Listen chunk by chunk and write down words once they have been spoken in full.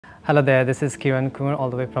Hello there, this is Kiran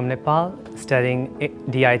all the way from Nepal, studying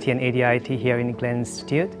DIT and ADIT here in Glen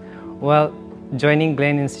Institute. Well, joining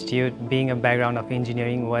Glen Institute, being a background of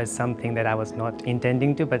engineering was something that I was not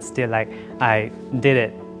intending to, but still I did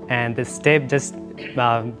it. And the step just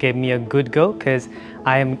gave me a good go because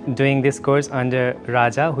I am doing this course under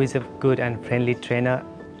Raja, who is a good and friendly trainer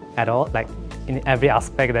at all, in every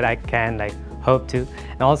aspect that I can hope to.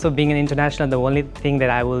 And also being an international, the only thing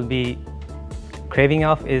that I will be craving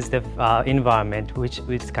of is the environment, which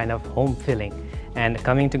is kind of home feeling. And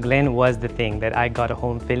coming to Glen was the thing that I got a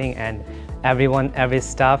home feeling, and every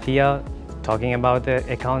staff here talking about the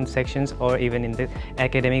account sections or even in the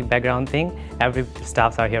academic background thing, every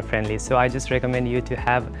staffs are here friendly. So I just recommend you to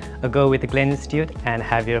have a go with the Glen Institute and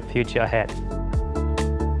have your future ahead.